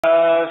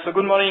So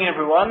good morning,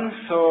 everyone.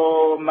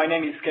 So my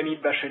name is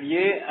Camille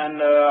Bachelier, and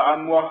I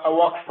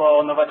work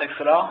for Novatec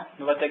Solar.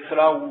 Novatec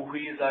Solar, who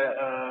is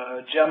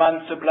a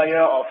German supplier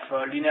of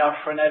linear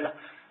Fresnel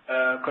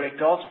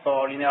collectors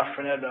for linear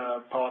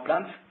Fresnel power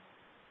plants.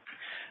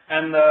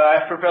 And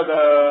I've prepared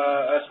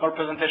a small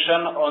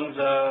presentation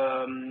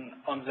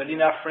on the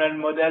linear Fresnel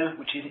model,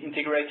 which is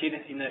integrated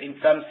in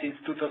SAM since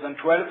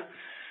 2012,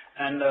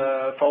 and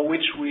for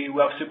which we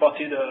have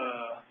supported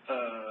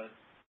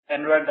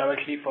Enroll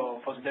directly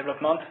for the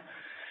development.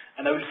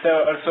 And I will say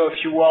also a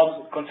few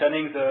words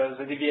concerning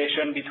the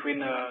deviation between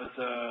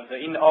the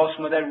in-house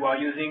model we are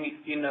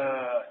using in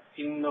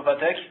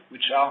Novatec,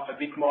 which are a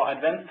bit more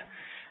advanced,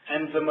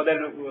 and the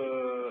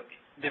model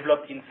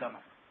developed in SAM.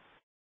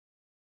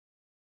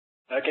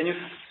 Can you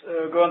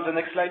go on the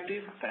next slide,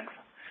 please? Thanks.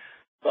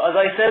 So as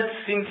I said,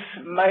 since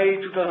May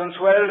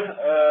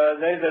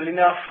 2012, there is a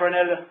linear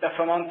Fresnel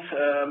performance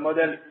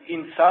model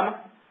in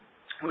SAM,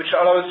 which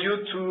allows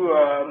you to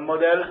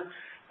model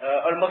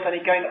almost any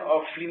kind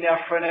of linear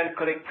Fresnel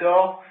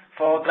collector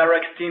for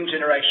direct steam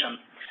generation.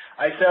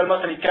 I say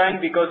almost any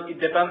kind because it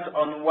depends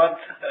on what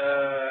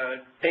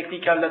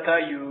technical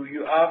data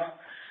you have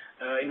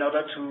in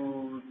order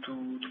to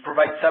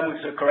provide SAM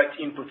with the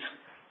correct inputs.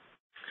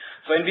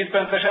 So in this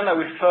presentation, I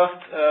will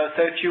first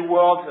say a few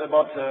words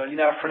about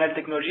linear Fresnel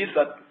technologies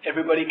so that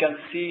everybody can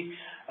see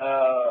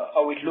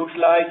how it looks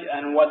like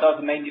and what are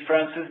the main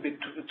differences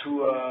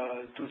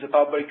to the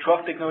parabolic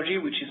trough technology,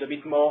 which is a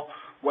bit more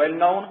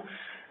well-known.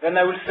 Then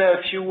I will say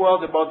a few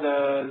words about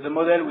the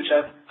model which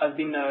has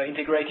been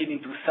integrated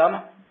into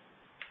SAM,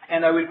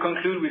 and I will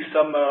conclude with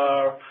some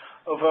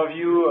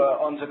overview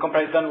on the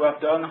comparison we have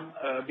done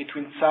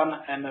between SAM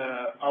and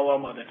our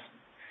models.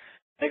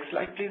 Next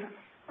slide, please.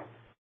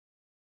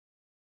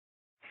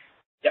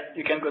 Yeah,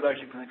 you can go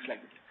directly to the next slide.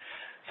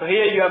 So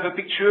here you have a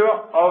picture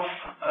of,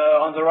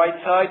 on the right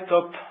side,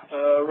 top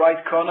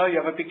right corner,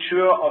 you have a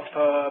picture of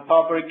a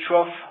parabolic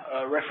trough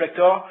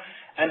reflector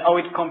and how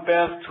it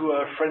compares to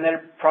a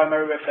Fresnel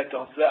primary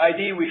reflector. The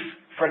idea with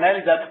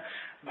Fresnel is that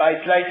by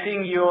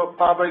slicing your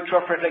parabolic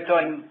trough reflector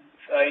in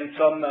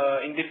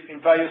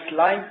various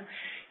lines,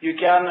 you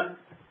can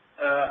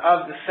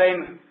have the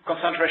same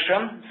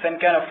concentration,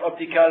 same kind of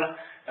optical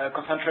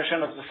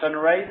concentration of the sun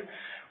rays,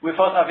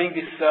 without having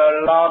this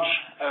large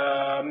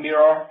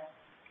mirror,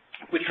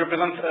 which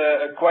represents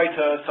quite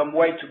some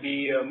weight to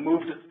be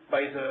moved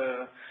by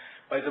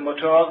the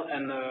motors,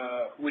 and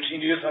which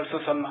induce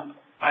also some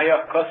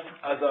higher cost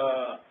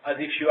as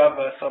if you have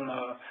some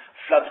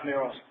flat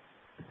mirrors.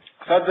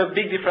 So that's the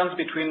big difference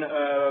between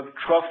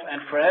trough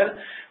and Fresnel.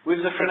 With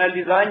the Fresnel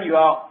design, you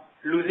are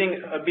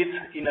losing a bit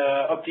in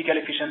optical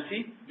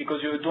efficiency because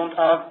you don't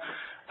have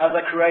as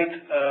accurate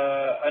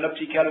an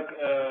optical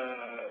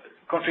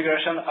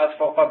configuration as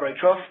for parabolic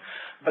trough.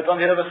 But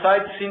on the other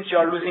side, since you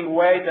are losing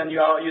weight and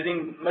you are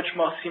using much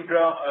more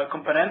simpler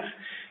components,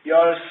 you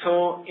are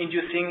also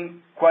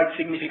inducing quite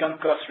significant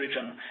cost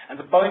reduction. And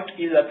the point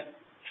is that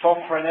for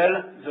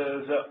Fresnel,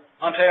 the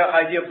entire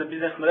idea of the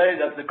business model is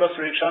that the cost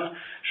reduction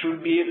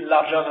should be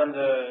larger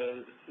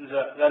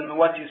than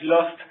what is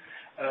lost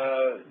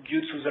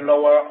due to the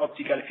lower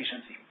optical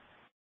efficiency.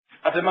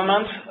 At the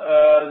moment,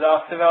 there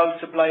are several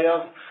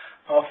suppliers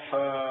of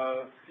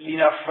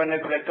linear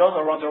Fresnel collectors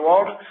around the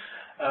world.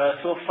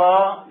 So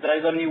far, there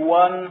is only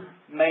one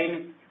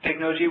main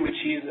technology which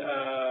is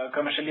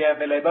commercially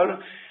available,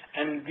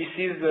 and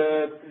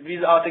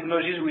these are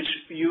technologies which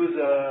use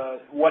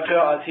water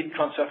as heat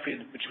transfer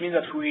field, which means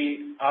that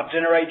we are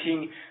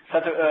generating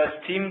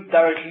steam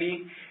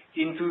directly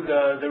into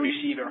the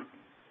receiver.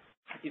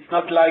 It's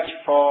not like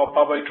for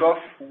parabolic trough,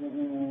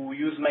 who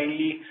use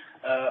mainly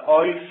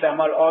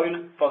thermal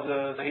oil for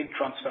the heat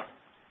transfer.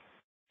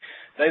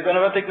 There is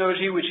another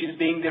technology which is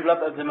being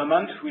developed at the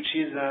moment, which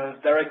is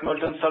direct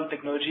molten salt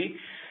technology.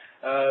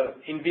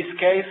 In this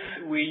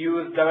case, we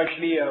use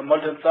directly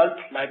molten salt,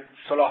 like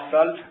solar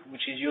salt,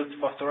 which is used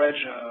for storage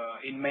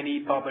in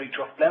many parabolic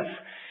trough plants.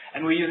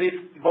 And we use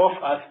it both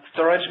as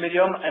storage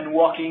medium and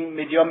working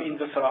medium in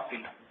the solar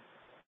field.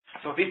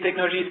 So this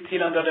technology is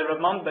still under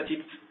development, but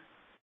it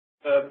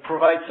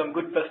provides some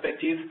good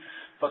perspectives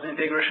for the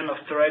integration of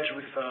storage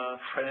with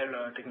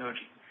Fresnel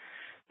technology.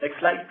 Next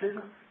slide,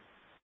 please.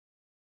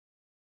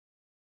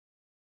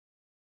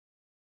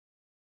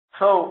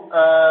 So,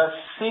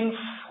 since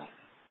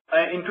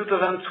in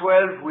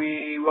 2012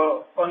 we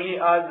only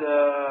had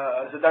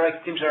the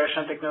direct steam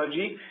generation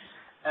technology,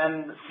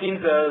 and since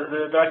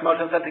the direct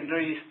molten salt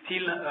technology is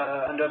still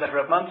under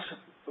development,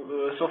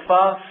 so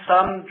far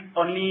SAM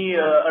only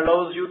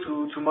allows you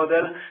to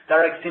model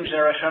direct steam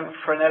generation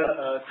Fresnel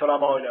solar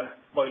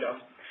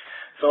boilers.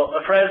 So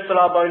a Fresnel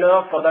solar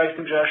boiler for direct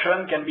steam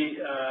generation can be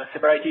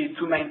separated in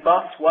two main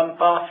parts. One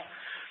part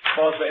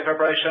for the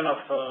evaporation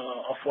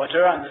of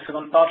water, and the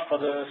second part for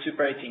the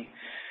superheating.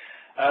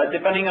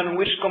 Depending on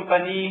which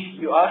company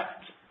you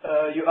ask,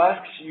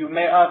 you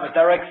may have a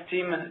direct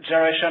steam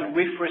generation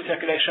with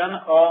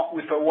recirculation or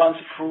with a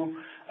once-through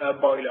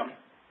boiler.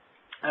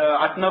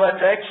 At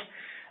Novatec,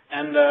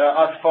 and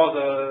as for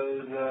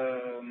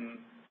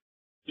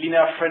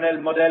linear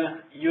Fresnel model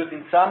used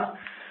in SAM,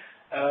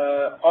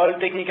 all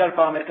technical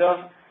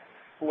parameters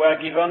were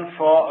given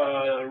for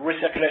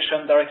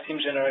recirculation direct steam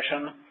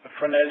generation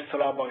Fresnel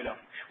solar boiler,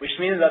 which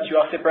means that you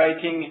are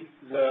separating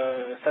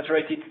the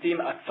saturated steam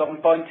at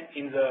some point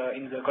in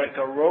the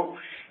collector row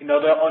in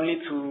order only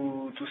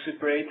to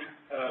separate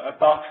a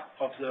part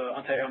of the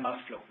entire mass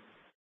flow.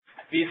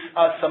 This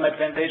has some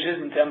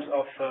advantages in terms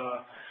of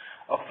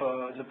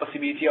the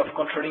possibility of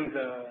controlling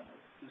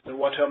the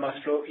water mass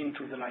flow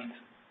into the lines.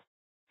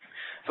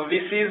 So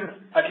this is,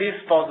 at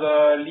least for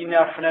the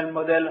linear Fresnel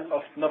model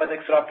of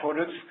Novatec solar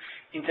products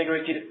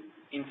integrated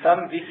in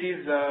SAM, this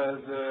is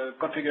the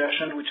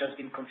configuration which has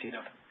been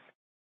considered.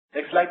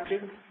 Next slide,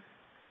 please.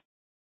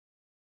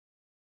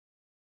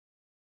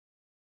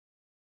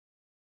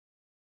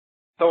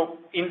 So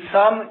in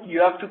SAM,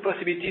 you have two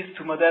possibilities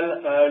to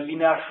model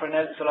linear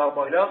Fresnel solar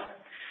boilers.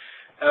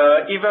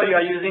 Either you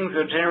are using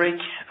the generic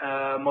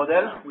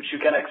model, which you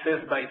can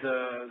access by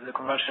the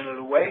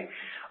conventional way,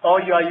 or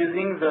you are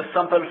using the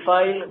sample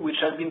file which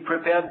has been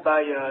prepared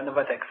by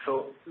Novatec.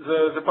 So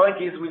the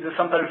point is, with the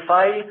sample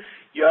file,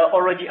 you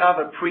already have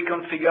a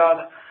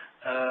pre-configured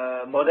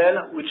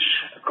model which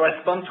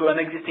corresponds to an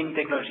existing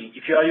technology.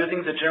 If you are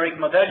using the generic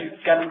model, you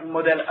can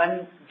model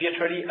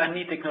virtually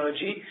any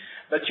technology,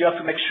 but you have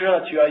to make sure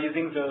that you are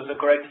using the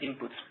correct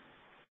inputs.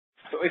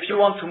 So if you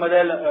want to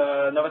model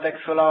Novatec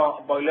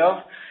solar boilers,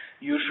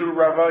 you should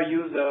rather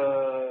use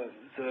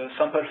the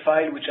sample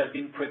file which has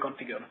been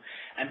pre-configured.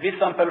 And this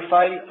sample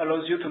file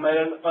allows you to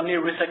model only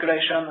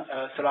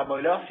recirculation solar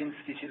boilers, since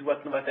this is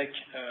what Novatec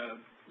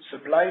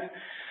supplies,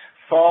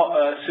 for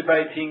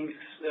separating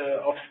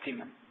of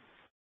steam.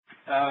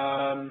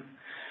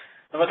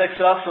 Novatec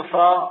Solar so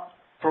far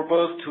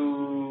proposed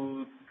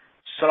to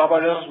solar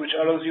boilers which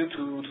allows you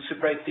to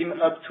separate steam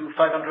up to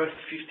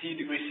 550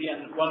 degrees C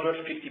and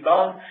 150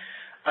 bars.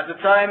 At the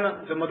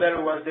time the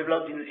model was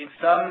developed in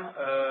SAM,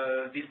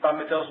 these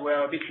parameters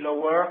were a bit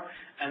lower,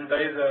 and there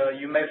is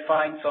you may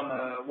find some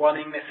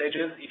warning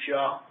messages if you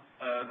are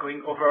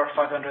going over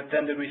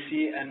 510 degrees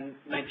C and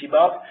 90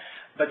 bars.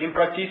 But in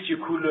practice, you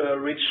could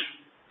reach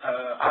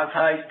as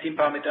high steam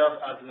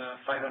parameters as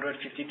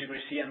 550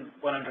 degrees C and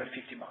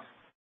 150 bars.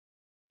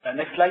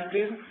 Next slide,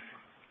 please.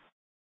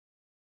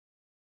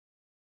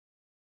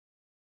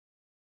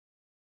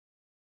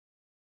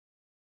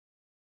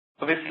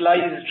 So this slide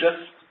is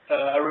just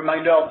a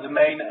reminder of the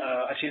main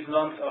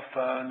achievements of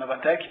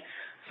Novatec.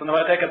 So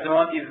Novatec at the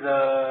moment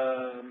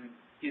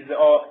is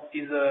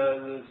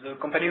the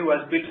company who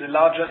has built the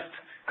largest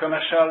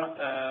commercial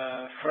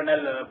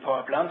Fresnel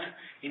power plant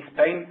in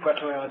Spain,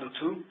 Puerto Real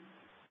 2.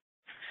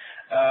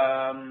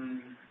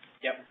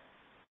 Yeah.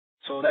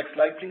 So next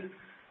slide, please.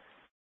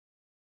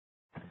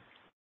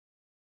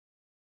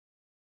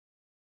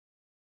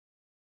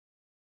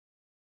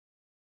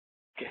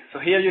 So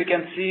here you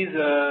can see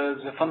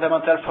the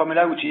fundamental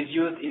formula which is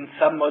used in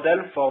SAM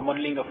model for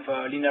modeling of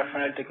linear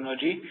Fresnel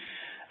technology.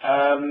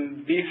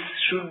 This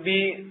should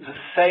be the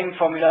same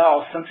formula,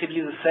 or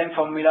sensibly the same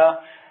formula,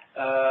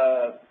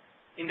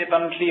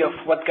 independently of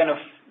what kind of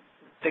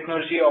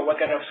technology or what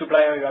kind of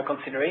supplier you are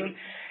considering.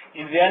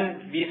 In the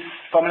end, this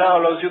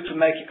formula allows you to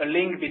make a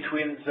link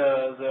between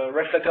the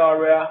reflector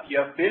area you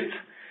have built,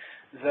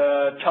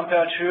 the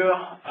temperature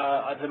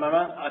at the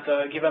moment, at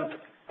a given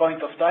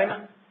point of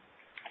time,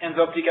 and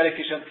the optical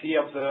efficiency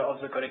of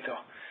the collector.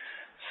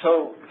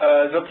 So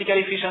the optical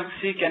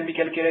efficiency can be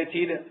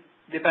calculated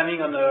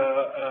depending on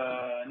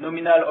the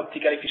nominal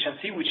optical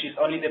efficiency, which is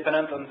only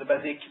dependent on the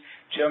basic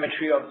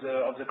geometry of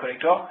the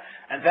collector.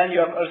 And then you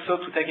have also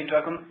to take into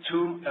account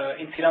two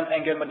incident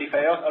angle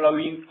modifiers,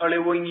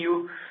 allowing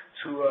you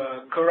to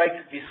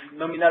correct this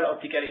nominal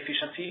optical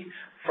efficiency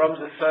from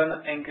the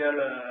sun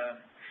angle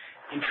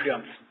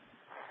influence.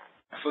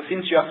 So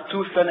since you have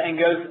two sun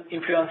angles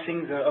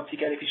influencing the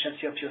optical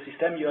efficiency of your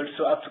system, you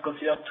also have to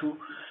consider two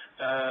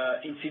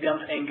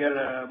incident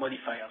angle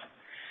modifiers.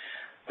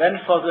 Then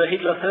for the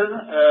heat losses,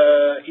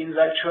 in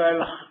the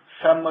actual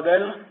SAM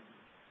model,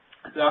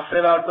 there are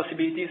several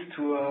possibilities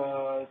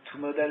to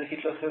model heat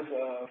losses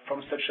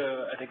from such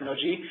a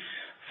technology.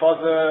 For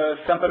the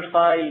sample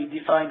file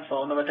defined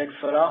for Novatec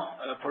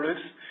Solar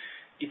products,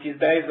 it is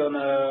based on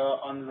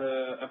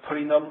a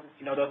polynomial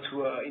in order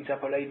to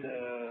interpolate,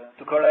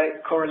 to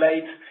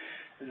correlate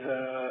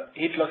the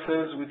heat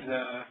losses with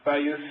the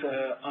various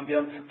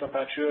ambient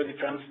temperature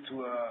difference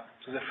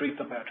to the free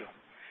temperature.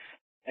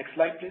 Next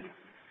slide, please.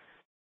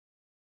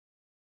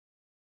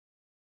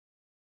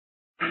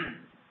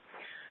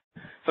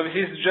 So this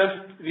is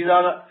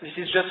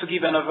just to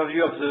give an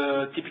overview of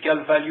the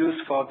typical values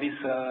for these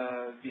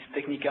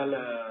technical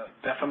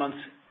performance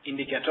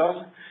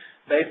indicators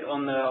based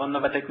on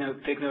Novatec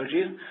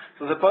technologies.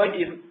 So the point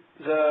is,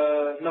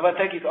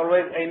 Novatec is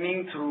always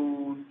aiming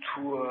to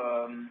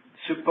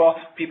support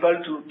people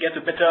to get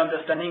a better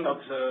understanding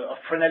of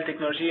Fresnel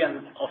technology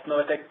and of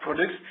Novatec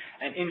products.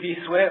 And in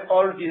this way,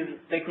 all these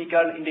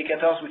technical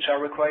indicators which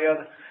are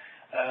required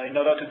in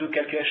order to do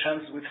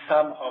calculations with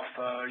some of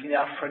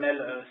linear Fresnel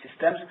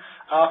systems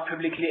are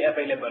publicly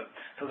available.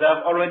 So they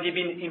have already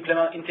been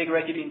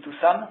integrated into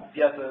SAM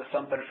via the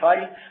sample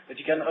file, but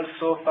you can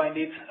also find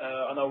it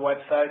on our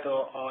website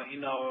or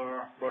in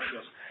our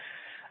brochures.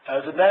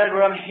 The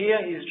diagram here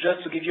is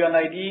just to give you an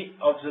idea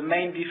of the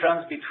main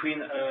difference between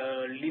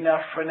a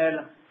linear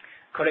Fresnel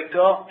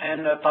collector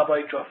and a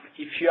parabolic trough.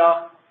 If you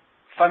are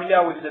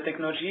familiar with the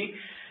technology,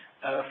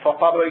 for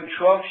parabolic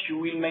trough, you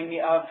will mainly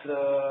have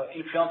the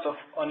influence of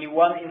only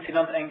one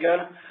incident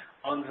angle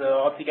on the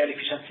optical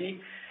efficiency.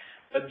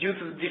 But due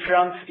to the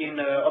difference in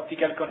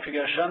optical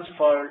configurations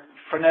for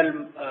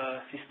Fresnel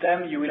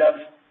system, you will have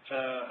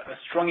a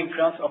strong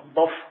influence of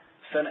both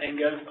sun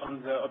angles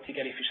on the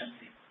optical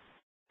efficiency.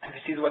 And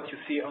this is what you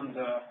see on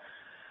the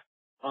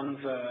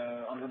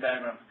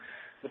diagram.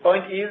 The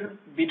point is,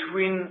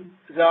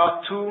 there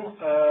are two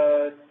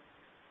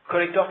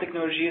collector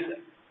technologies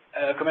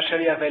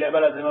commercially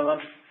available at the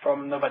moment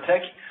from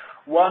Novatec.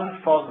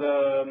 One for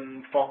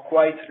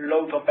quite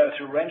low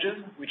temperature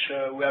ranges, which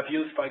we have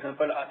used, for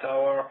example, at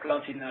our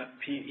plant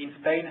in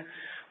Spain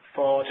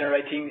for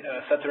generating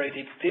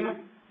saturated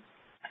steam,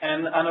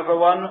 and another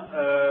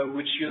one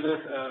which uses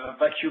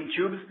vacuum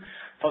tubes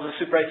for the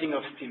separating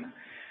of steam.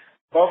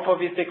 Both of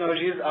these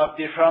technologies have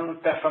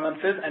different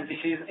performances, and this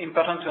is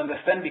important to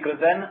understand because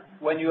then,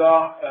 when you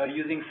are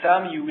using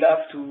SAM, you will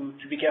have to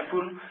be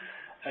careful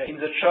in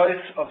the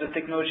choice of the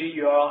technology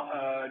you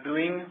are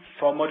doing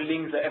for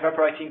modeling the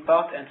evaporating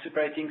part and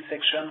separating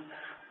section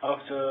of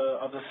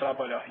the solar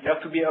boiler. You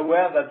have to be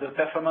aware that the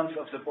performance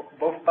of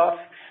both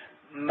parts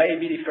may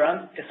be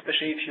different,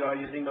 especially if you are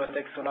using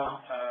Novatec solar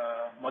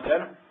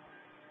model,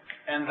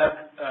 and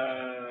that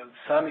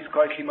SAM is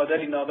correctly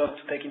modeled in order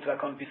to take into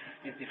account this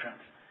difference.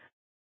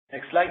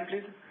 Next slide,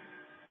 please.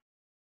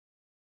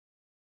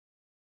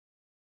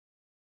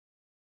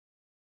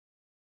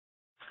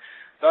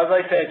 So as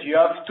I said, you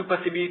have two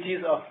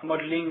possibilities of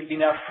modeling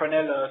linear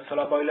Fresnel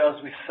solar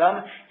boilers with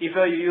SAM.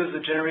 Either you use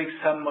the generic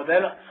SAM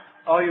model,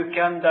 or you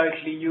can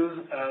directly use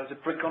the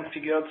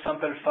pre-configured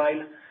sample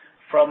file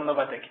from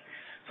Novatec.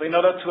 So in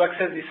order to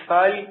access this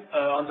file,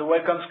 on the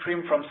welcome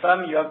screen from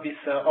SAM, you have this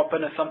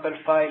open a sample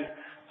file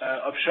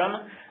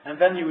option, and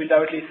then you will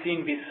directly see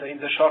in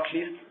the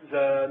shortlist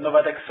the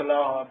Novatec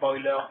solar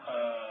boiler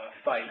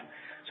file.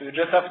 So you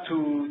just have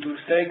to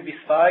select this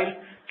file,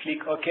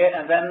 click OK,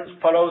 and then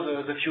follow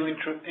the few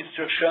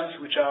instructions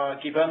which are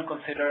given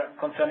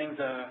concerning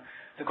the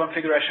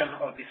configuration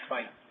of this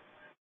file.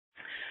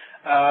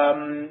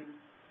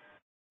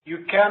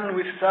 You can,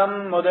 with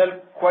some model,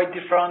 quite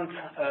different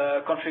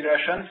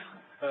configurations,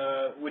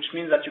 which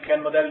means that you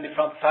can model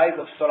different size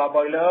of solar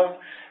boilers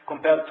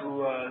compared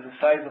to the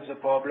size of the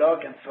power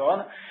block and so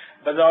on.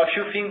 But there are a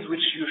few things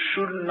which you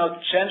should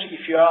not change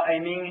if you are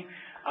aiming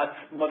at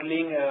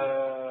modeling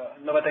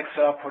Novatec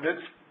solar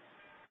products.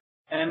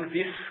 And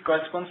this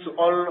corresponds to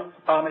all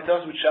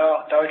parameters which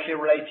are directly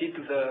related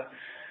to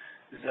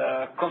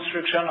the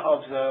construction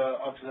of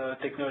the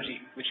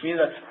technology, which means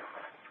that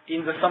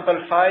in the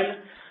sample file,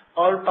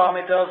 all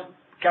parameters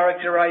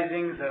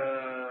characterizing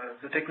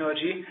the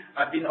technology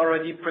have been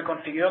already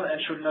pre-configured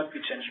and should not be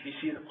changed. This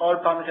is all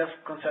parameters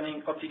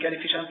concerning optical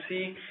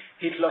efficiency,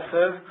 heat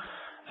losses,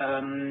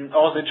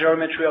 or the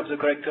geometry of the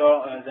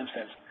collector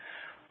themselves.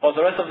 For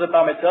the rest of the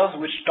parameters,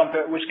 which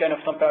kind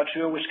of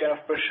temperature, which kind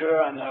of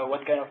pressure, and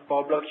what kind of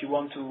power block you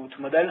want to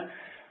model,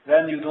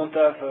 then you don't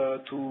have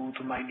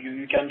to mind.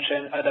 You can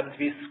adapt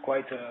this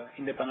quite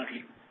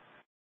independently.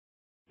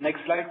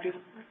 Next slide, please.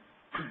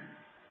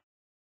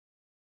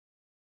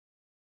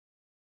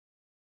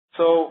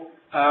 So,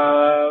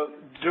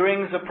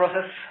 during the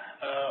process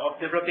of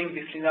developing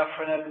this linear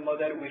Fresnel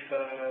model with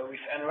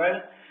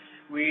NREL,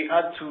 we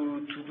had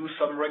to do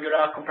some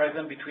regular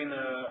comparison between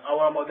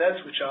our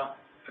models, which are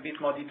a bit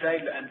more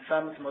detailed, and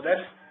SAM's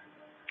models,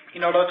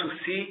 in order to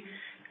see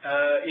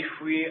if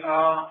we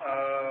are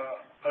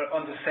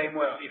on the same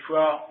way, if we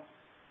are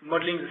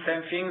modeling the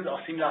same things or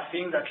similar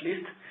things at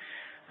least.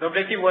 The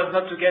objective was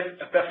not to get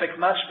a perfect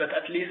match, but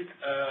at least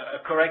a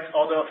correct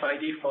order of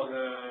ID for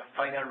the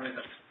final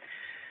results.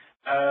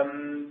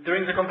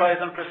 During the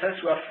comparison process,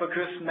 we are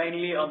focused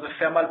mainly on the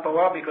thermal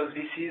power because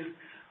this is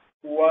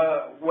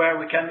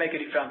where we can make a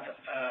difference.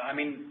 I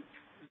mean,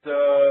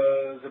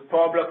 the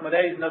power block model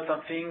is not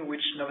something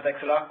which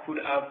Novatec Solar could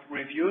have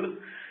reviewed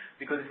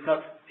because it's not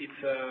its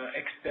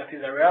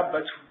expertise area,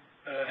 but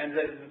and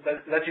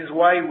that is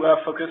why we are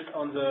focused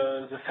on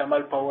the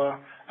thermal power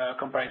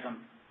comparison.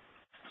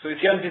 So you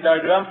see on this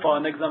diagram for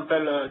an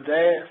example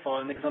day,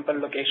 for an example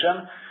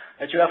location,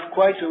 that you have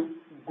quite a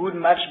good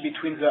match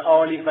between the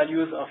hourly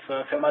values of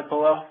thermal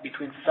power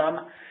between SAM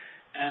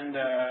and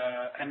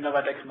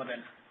Novatec's model.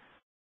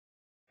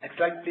 Next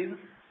slide, please.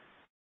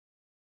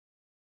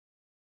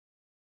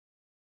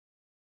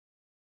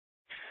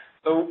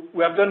 So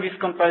we have done this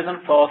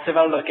comparison for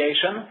several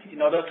locations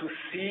in order to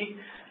see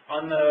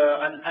on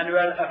an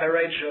annual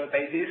average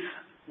basis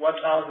what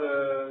are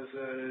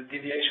the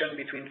deviation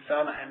between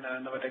SAM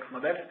and Novatec's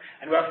model.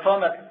 And we have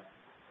found that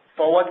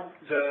for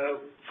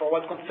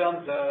what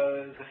concerns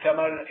the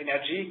thermal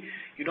energy,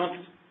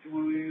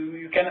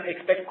 you can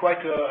expect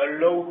quite a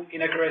low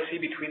inaccuracy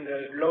between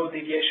the low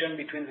deviation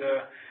between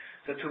the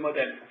two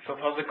models. So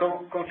for the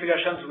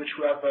configurations which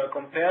we have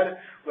compared,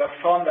 we have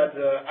found that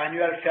the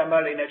annual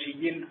thermal energy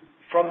yield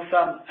from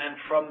SAM and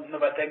from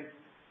Novatec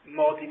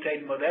more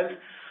detailed models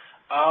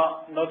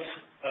are not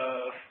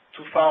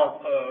too far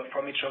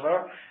from each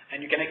other,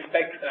 and you can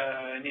expect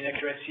an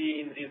inaccuracy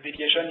in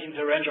deviation in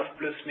the range of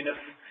plus minus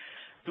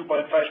 2.5%,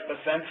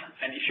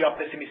 and if you are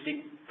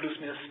pessimistic, plus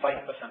minus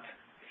 5%.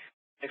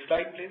 Next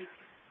slide, please.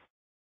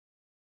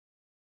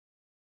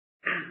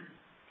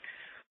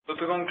 So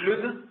to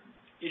conclude,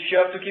 if you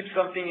have to keep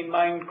something in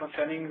mind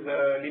concerning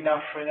the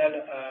linear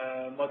Fresnel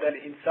model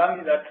in SAM,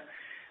 is that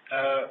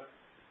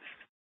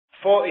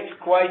for it's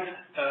quite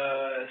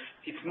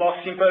it's more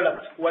simple than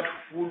what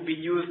would be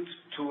used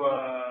to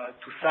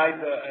size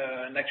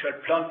an actual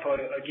plan for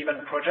a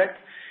given project.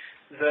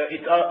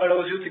 It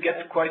allows you to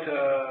get quite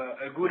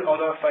a good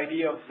order of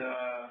idea of the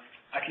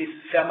at least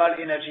thermal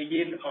energy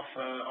yield of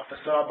a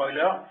solar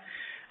boiler,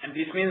 and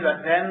this means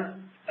that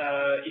then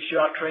if you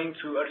are trying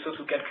to also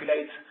to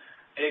calculate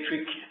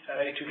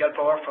electrical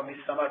power from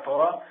this thermal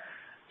power,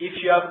 if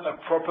you have a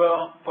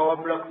proper power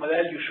block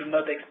model, you should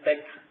not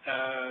expect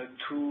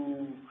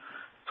too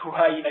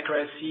high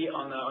inaccuracy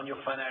on your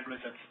final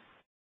results.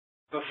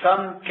 So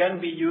SAM can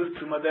be used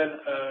to model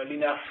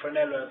linear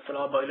Fresnel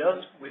solar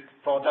boilers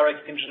for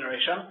direct steam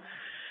generation.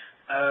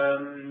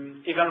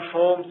 Even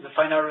though the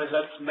final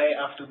results may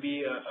have to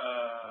be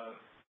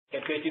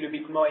calculated a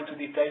bit more into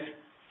detail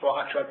for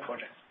actual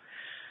projects.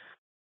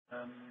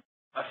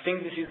 I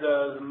think this is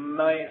the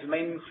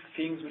main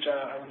things which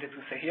I wanted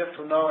to say here.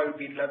 So now I will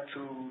be glad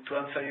to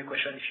answer your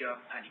question if you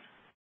have any.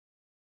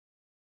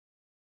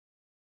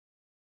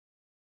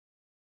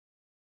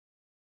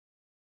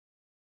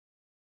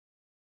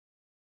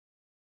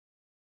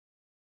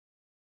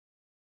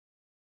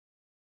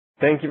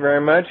 Thank you very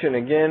much. And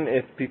again,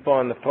 if people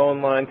on the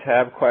phone lines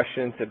have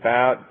questions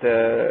about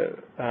the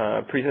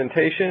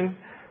presentation,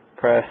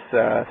 press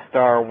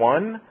star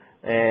 1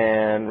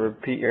 and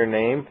repeat your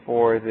name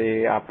for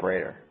the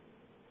operator.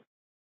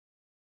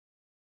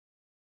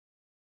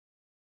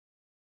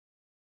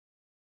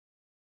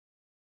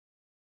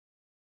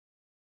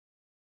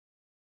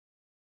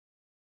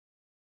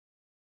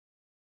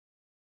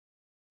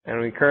 And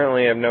we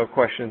currently have no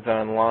questions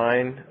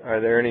online. Are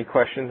there any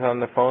questions on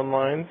the phone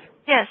lines?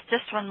 Yes,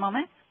 just one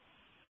moment.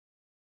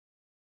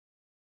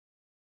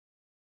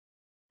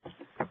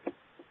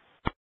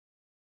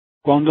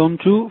 Guangdong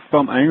Zhu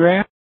from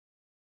Anrea.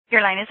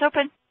 Your line is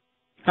open.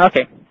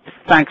 Okay,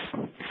 thanks.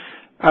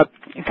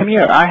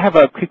 Camille, I have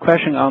a quick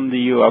question on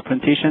your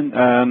presentation.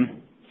 I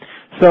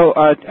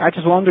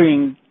just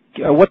wondering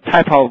what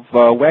type of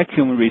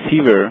vacuum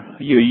receiver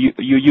you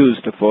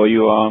used for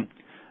your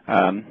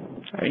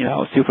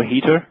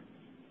superheater.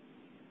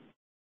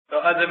 So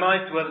at the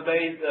moment it was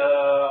based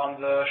on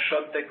the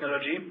shot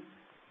technology,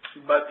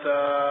 but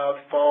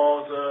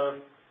for the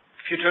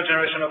future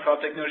generation of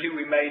our technology,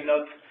 we may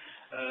not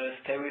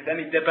stay with them.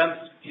 It depends.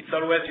 It's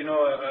always,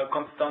 a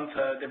constant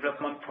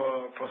development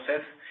process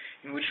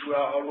in which we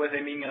are always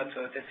aiming at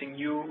testing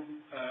new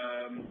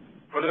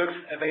products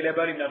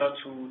available in order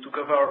to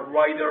cover a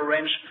wider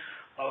range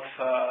of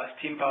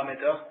steam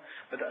parameters.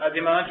 But at the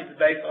moment, it's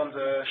based on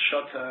the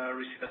shot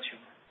receiver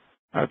tube.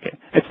 Okay.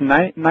 It's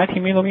 90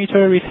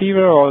 millimeter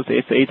receiver or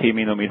it's 80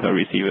 millimeter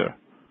receiver?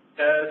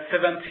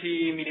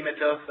 70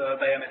 millimeters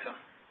diameter.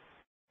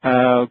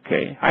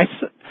 Okay. I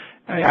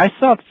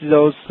thought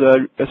those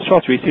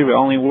short receiver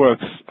only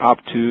works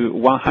up to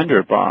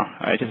 100 bar.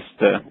 I just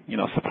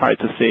surprised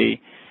to see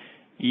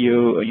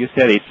you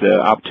said it's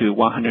up to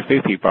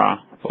 150 bar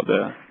for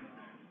the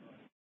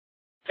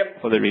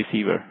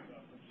receiver.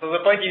 So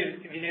the point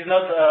is, this is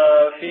not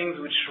things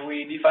which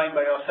we define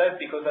by ourselves,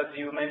 because as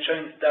you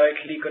mentioned, it's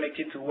directly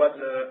connected to what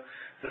the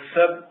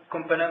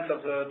sub-components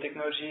of the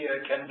technology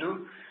can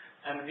do.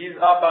 And these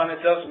are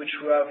parameters which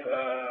we have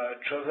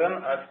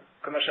chosen as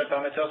commercial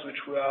parameters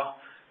which we are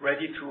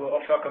ready to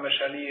offer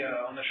commercially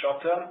on the short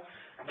term,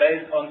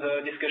 based on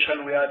the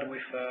discussion we had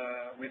with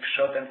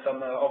SHOT and some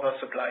other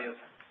suppliers.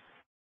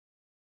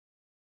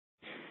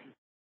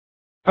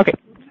 Okay.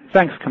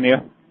 Thanks,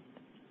 Camille.